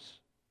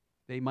knows?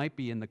 They might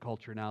be in the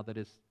culture now that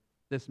is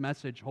this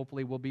message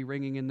hopefully will be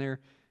ringing in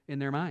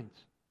their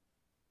minds.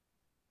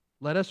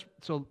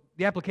 So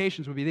the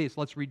applications would be these.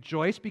 Let's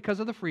rejoice because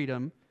of the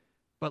freedom,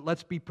 but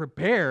let's be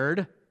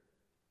prepared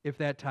if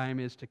that time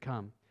is to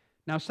come.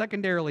 Now,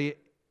 secondarily,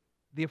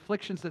 the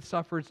afflictions that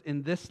suffers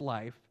in this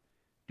life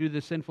due to the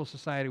sinful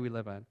society we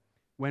live in,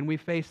 when we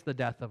face the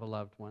death of a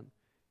loved one,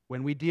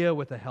 when we deal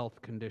with a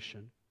health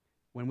condition,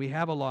 when we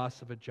have a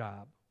loss of a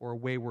job or a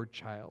wayward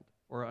child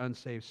or an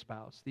unsaved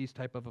spouse, these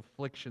type of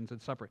afflictions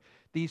and suffering,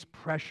 these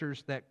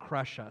pressures that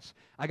crush us.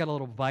 I got a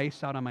little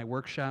vise out on my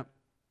workshop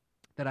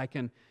that I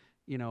can,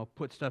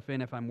 put stuff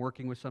in if I'm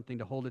working with something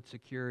to hold it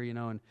secure,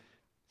 and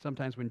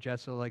sometimes when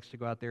Jessa likes to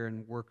go out there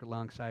and work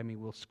alongside me,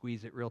 we'll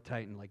squeeze it real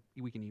tight and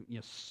we can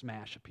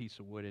smash a piece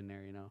of wood in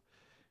there,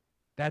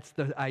 That's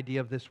the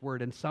idea of this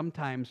word. And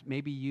sometimes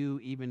maybe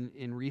you, even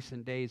in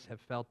recent days, have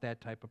felt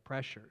that type of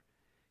pressure.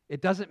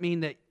 It doesn't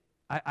mean that,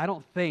 I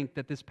don't think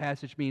that this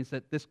passage means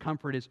that this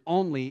comfort is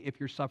only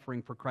if you're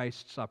suffering for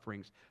Christ's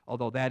sufferings,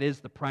 although that is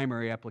the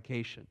primary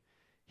application.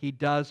 He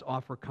does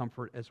offer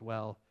comfort as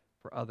well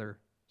for other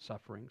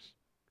sufferings.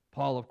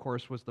 Paul, of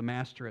course, was the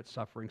master at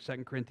suffering.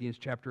 2 Corinthians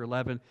chapter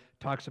 11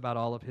 talks about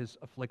all of his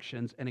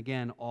afflictions, and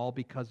again, all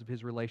because of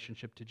his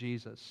relationship to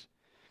Jesus.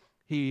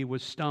 He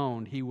was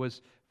stoned. He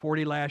was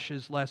 40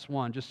 lashes less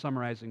one, just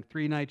summarizing.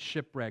 3 nights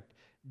shipwrecked.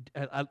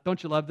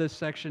 Don't you love this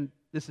section?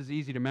 This is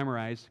easy to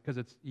memorize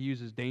because he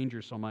uses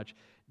danger so much.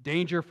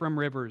 danger from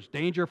rivers,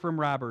 danger from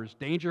robbers,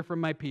 danger from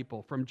my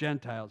people, from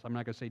Gentiles. I'm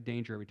not going to say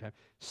danger every time.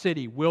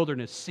 City,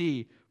 wilderness,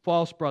 sea,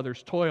 false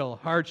brothers, toil,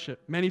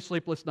 hardship, many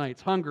sleepless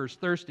nights, hungers,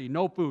 thirsty,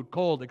 no food,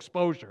 cold,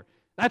 exposure.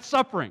 That's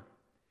suffering.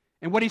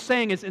 And what he's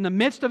saying is, in the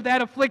midst of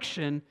that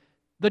affliction,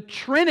 the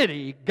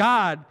Trinity,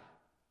 God,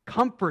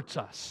 comforts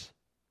us,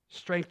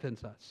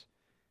 strengthens us.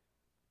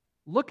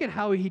 Look at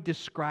how he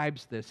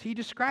describes this. He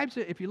describes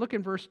it, if you look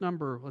in verse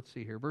number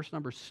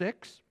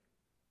 6.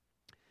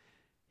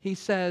 He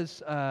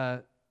says,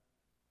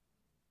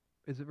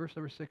 is it verse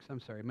number 6? I'm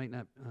sorry, it might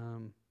not.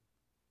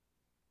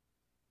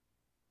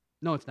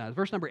 No, it's not. It's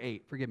verse number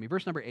 8. Forgive me.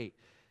 Verse number 8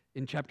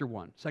 in chapter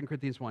 1, 2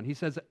 Corinthians 1. He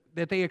says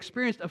that they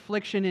experienced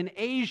affliction in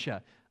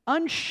Asia,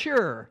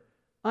 unsure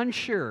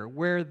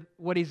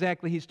what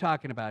exactly he's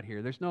talking about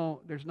here. There's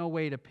no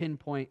way to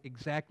pinpoint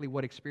exactly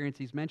what experience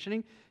he's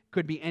mentioning.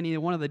 Could be any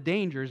one of the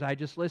dangers I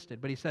just listed.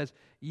 But he says,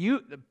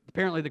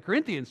 apparently the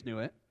Corinthians knew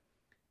it.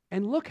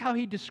 And look how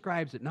he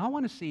describes it. Now I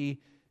want to see,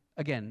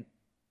 again,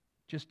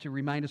 just to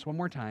remind us one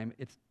more time,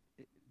 it's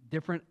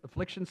different.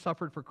 Afflictions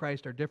suffered for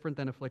Christ are different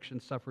than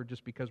afflictions suffered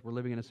just because we're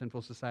living in a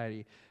sinful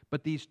society.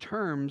 But these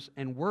terms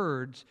and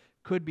words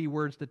could be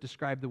words that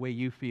describe the way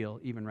you feel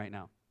even right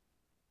now.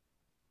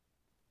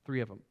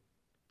 3 of them.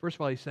 First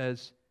of all, he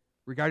says,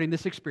 regarding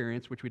this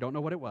experience, which we don't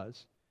know what it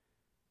was,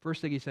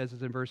 first thing he says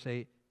is in verse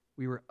 8,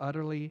 we were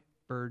utterly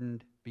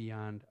burdened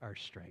beyond our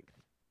strength.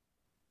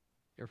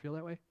 You ever feel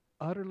that way?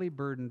 Utterly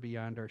burdened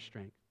beyond our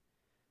strength.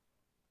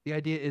 The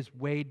idea is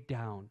weighed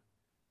down.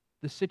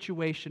 The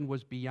situation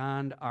was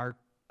beyond our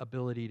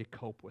ability to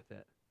cope with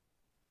it.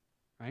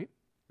 Right?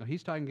 Now,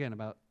 he's talking again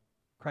about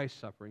Christ's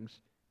sufferings,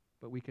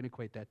 but we can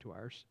equate that to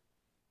ours.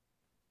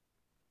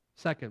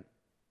 Second,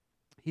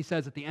 he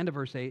says at the end of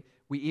verse 8,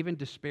 we even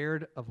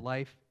despaired of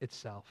life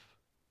itself.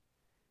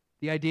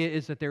 The idea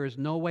is that there is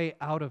no way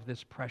out of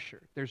this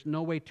pressure. There's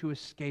no way to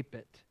escape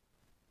it.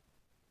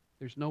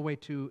 There's no way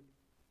to,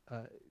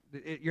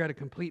 you're at a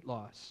complete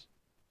loss.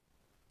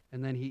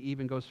 And then he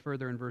even goes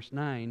further in verse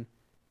 9,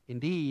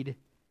 indeed,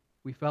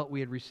 we felt we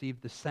had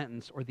received the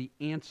sentence or the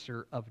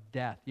answer of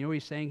death. You know what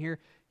he's saying here?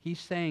 He's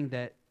saying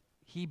that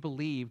he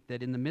believed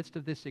that in the midst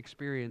of this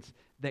experience,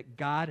 that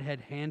God had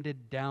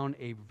handed down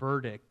a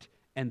verdict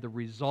and the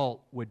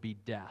result would be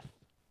death.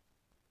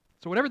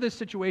 So whatever this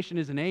situation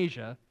is in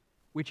Asia,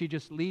 which he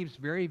just leaves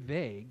very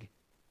vague,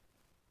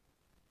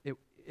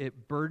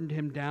 it burdened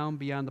him down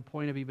beyond the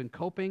point of even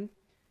coping.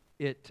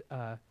 It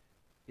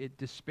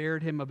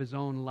despaired him of his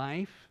own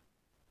life,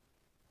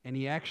 and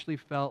he actually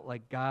felt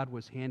like God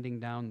was handing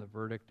down the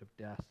verdict of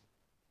death.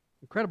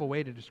 Incredible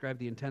way to describe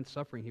the intense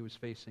suffering he was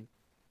facing.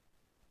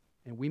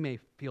 And we may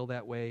feel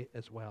that way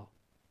as well.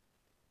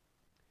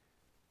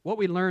 What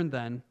we learned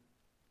then,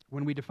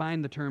 when we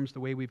define the terms the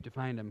way we've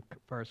defined them, as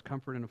far as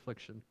comfort and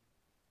affliction,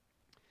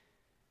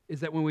 is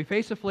that when we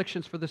face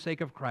afflictions for the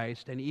sake of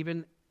Christ, and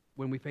even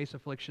when we face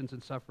afflictions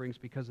and sufferings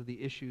because of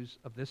the issues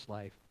of this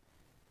life,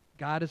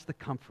 God is the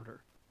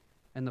comforter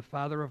and the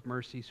Father of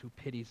mercies who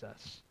pities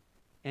us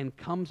and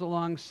comes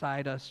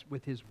alongside us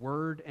with His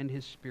Word and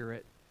His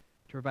Spirit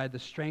to provide the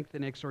strength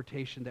and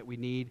exhortation that we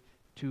need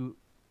to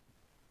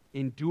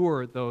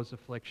endure those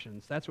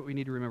afflictions. That's what we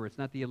need to remember. It's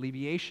not the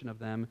alleviation of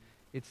them,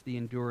 it's the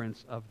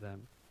endurance of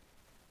them.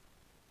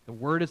 The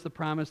Word is the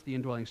promise, the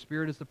indwelling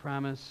Spirit is the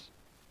promise,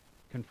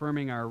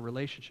 confirming our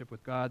relationship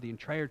with God. The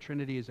entire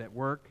Trinity is at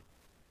work.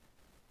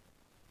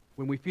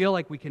 When we feel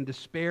like we can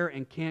despair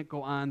and can't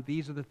go on,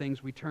 these are the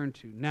things we turn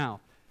to. Now,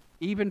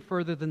 even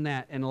further than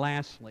that, and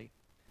lastly,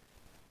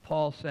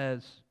 Paul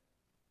says,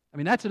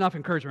 that's enough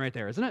encouragement right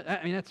there, isn't it?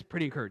 That's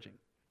pretty encouraging.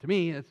 To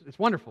me, it's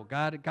wonderful.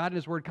 God and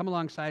His Word come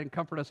alongside and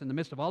comfort us in the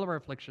midst of all of our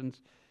afflictions.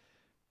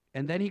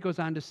 And then he goes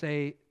on to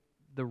say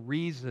the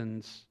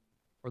reasons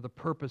or the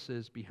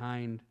purposes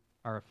behind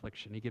our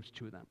affliction. He gives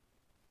 2 of them.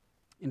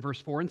 In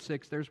verse 4 and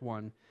 6, there's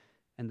one,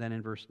 and then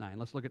in verse 9.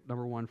 Let's look at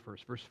number 1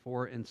 first, verse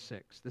 4 and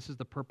 6. This is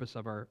the purpose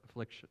of our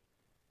affliction.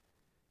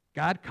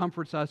 God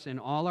comforts us in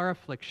all our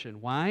affliction.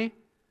 Why?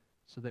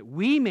 So that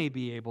we may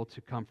be able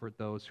to comfort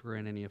those who are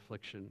in any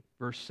affliction.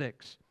 Verse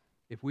 6,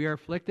 if we are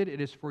afflicted,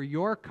 it is for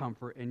your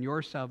comfort and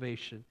your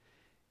salvation.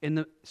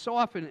 So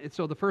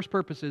the first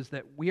purpose is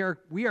that we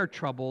are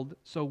troubled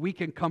so we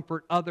can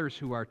comfort others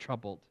who are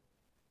troubled.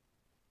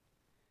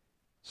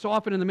 So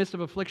often in the midst of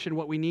affliction,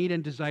 what we need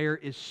and desire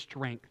is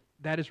strength.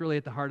 That is really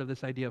at the heart of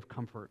this idea of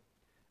comfort.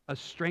 A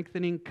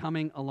strengthening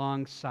coming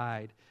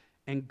alongside.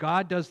 And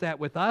God does that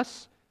with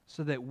us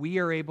so that we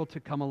are able to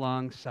come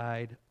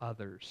alongside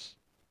others.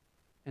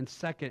 And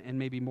second, and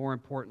maybe more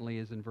importantly,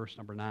 is in verse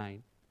number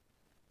 9.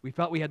 We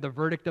felt we had the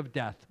verdict of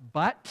death,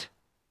 but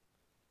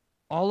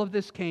all of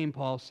this came,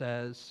 Paul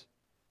says,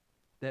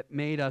 that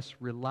made us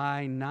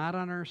rely not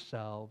on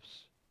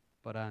ourselves,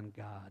 but on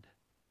God.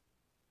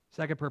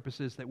 Second purpose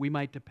is that we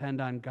might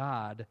depend on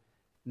God,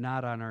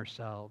 not on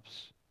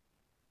ourselves.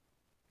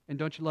 And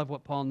don't you love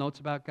what Paul notes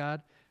about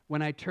God?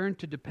 When I turn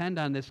to depend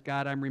on this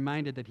God, I'm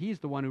reminded that He's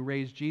the one who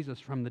raised Jesus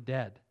from the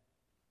dead.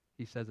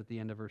 he says at the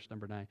end of verse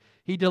number 9.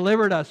 He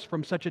delivered us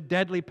from such a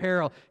deadly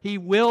peril. He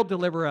will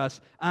deliver us.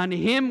 On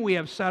him we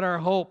have set our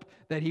hope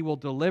that he will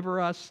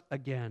deliver us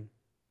again.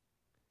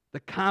 The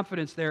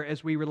confidence there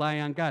as we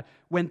rely on God.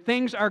 When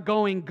things are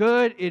going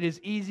good, it is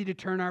easy to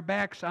turn our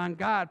backs on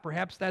God.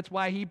 Perhaps that's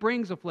why he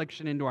brings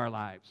affliction into our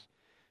lives,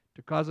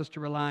 to cause us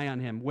to rely on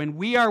him. When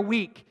we are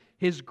weak,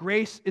 his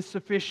grace is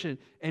sufficient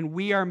and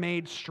we are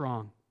made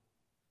strong.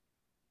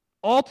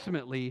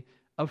 Ultimately,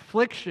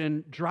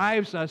 affliction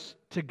drives us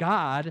to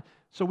God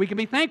so we can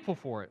be thankful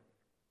for it.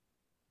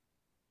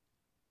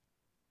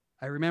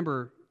 I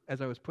remember,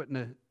 as I was putting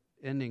an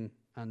ending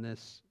on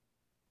this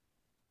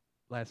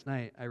last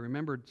night, I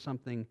remembered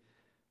something.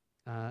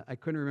 I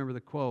couldn't remember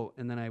the quote,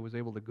 and then I was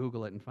able to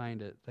Google it and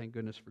find it. Thank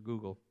goodness for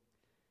Google.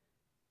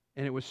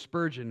 And it was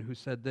Spurgeon who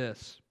said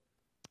this,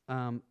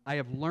 I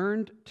have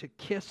learned to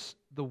kiss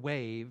the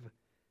wave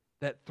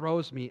that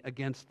throws me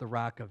against the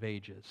rock of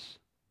ages.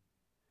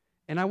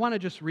 And I want to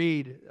just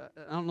read,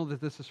 I don't know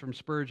that this is from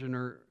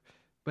Spurgeon,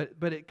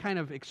 but it kind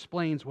of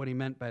explains what he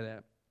meant by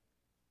that.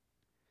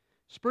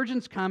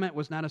 Spurgeon's comment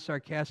was not a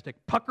sarcastic,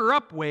 pucker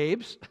up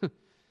waves,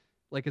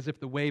 like as if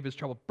the wave is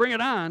trouble, bring it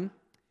on,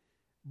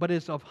 but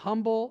is of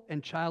humble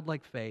and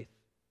childlike faith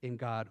in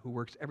God who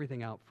works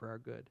everything out for our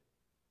good.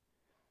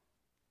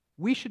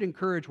 We should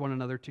encourage one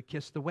another to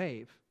kiss the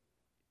wave.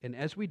 And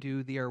as we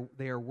do, they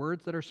are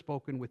words that are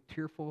spoken with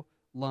tearful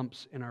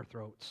lumps in our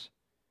throats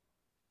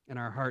and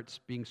our hearts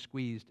being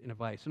squeezed in a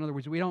vice. In other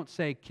words, we don't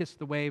say kiss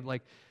the wave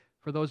like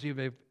for those of you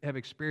who have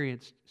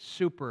experienced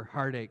super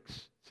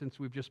heartaches since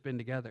we've just been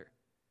together.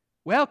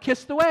 Well,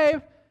 kiss the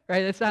wave.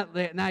 Right? That's not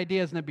the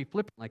idea. Isn't it be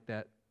flippant like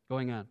that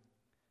going on?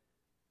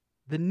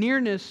 The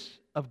nearness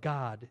of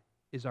God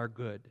is our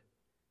good,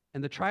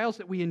 and the trials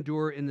that we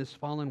endure in this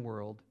fallen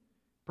world,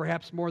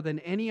 perhaps more than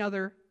any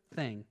other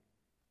thing,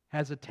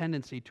 has a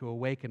tendency to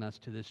awaken us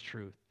to this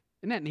truth.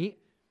 Isn't that neat?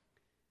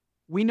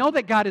 We know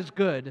that God is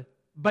good,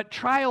 but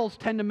trials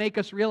tend to make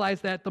us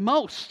realize that the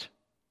most.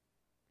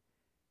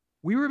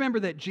 We remember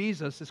that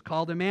Jesus is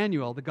called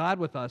Emmanuel, the God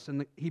with us,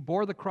 and he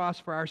bore the cross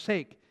for our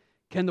sake.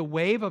 Can the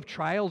wave of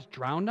trials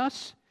drown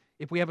us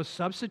if we have a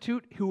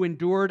substitute who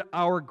endured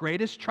our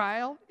greatest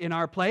trial in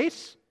our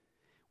place?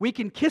 We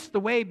can kiss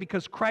the wave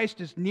because Christ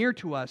is near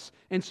to us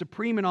and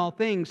supreme in all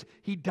things.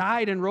 He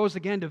died and rose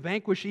again to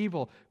vanquish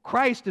evil.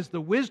 Christ is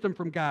the wisdom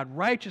from God,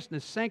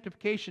 righteousness,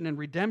 sanctification, and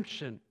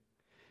redemption.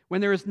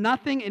 When there is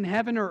nothing in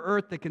heaven or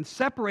earth that can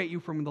separate you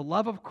from the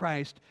love of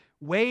Christ,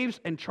 waves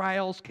and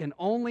trials can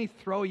only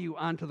throw you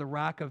onto the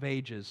rock of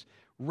ages.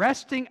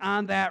 Resting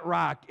on that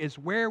rock is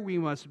where we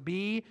must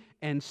be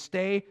and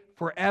stay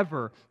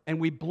forever. And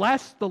we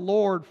bless the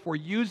Lord for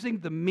using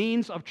the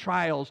means of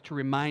trials to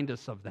remind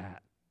us of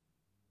that.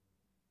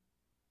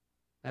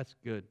 That's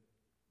good.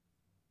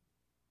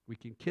 We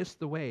can kiss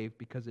the wave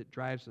because it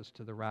drives us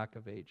to the rock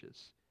of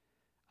ages.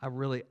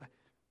 My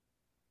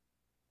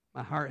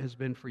heart has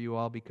been for you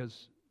all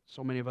because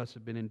so many of us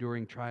have been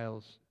enduring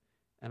trials,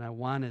 and I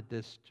wanted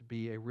this to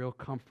be a real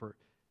comfort.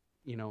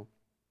 You know,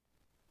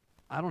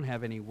 I don't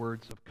have any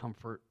words of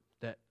comfort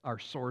that are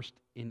sourced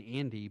in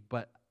Andy,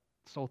 but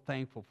so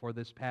thankful for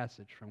this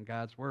passage from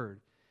God's Word,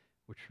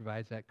 which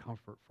provides that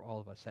comfort for all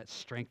of us, that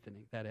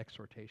strengthening, that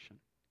exhortation.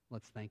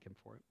 Let's thank Him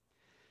for it.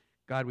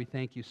 God, we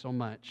thank you so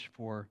much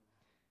for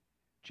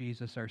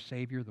Jesus, our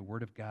Savior, the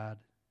Word of God,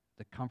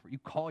 the comfort. You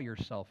call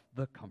yourself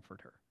the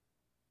Comforter,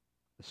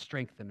 the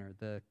Strengthener,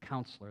 the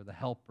Counselor, the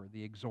Helper,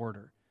 the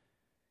Exhorter.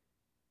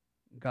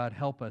 God,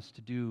 help us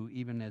to do,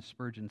 even as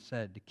Spurgeon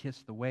said, to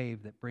kiss the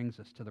wave that brings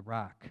us to the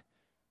rock,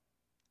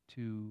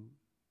 to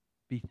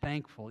be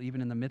thankful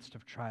even in the midst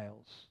of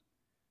trials.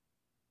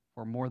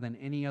 For more than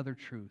any other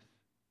truth,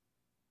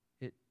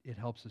 it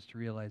helps us to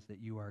realize that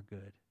you are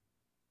good.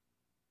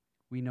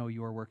 We know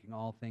you are working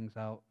all things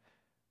out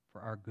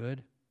for our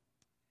good.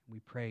 We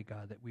pray,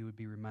 God, that we would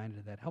be reminded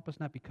of that. Help us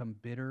not become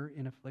bitter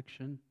in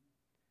affliction,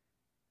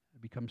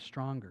 become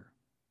stronger.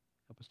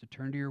 Help us to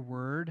turn to your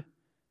word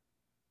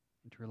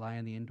and to rely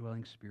on the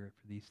indwelling Spirit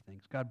for these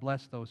things. God,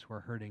 bless those who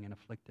are hurting and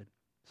afflicted,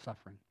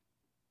 suffering,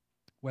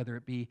 whether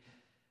it be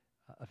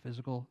a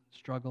physical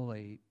struggle,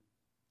 a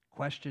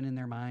question in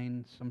their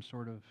mind, some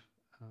sort of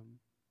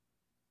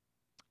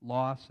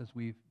loss, as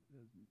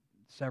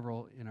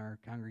several in our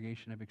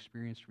congregation have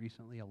experienced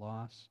recently, a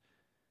loss,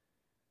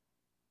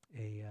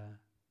 a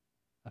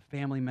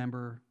family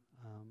member,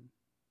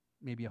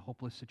 maybe a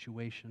hopeless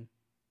situation.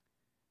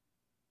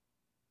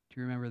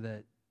 To remember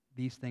that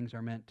these things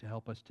are meant to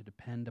help us to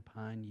depend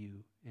upon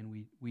you, and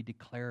we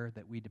declare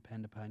that we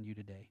depend upon you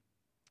today.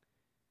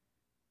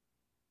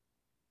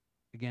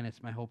 Again,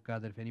 it's my hope,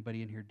 God, that if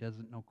anybody in here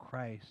doesn't know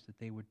Christ, that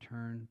they would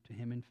turn to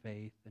him in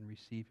faith and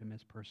receive him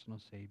as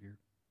personal Savior.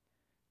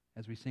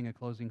 As we sing a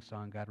closing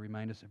song, God,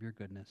 remind us of your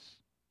goodness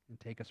and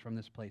take us from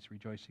this place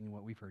rejoicing in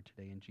what we've heard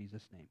today. In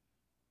Jesus' name,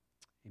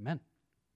 amen.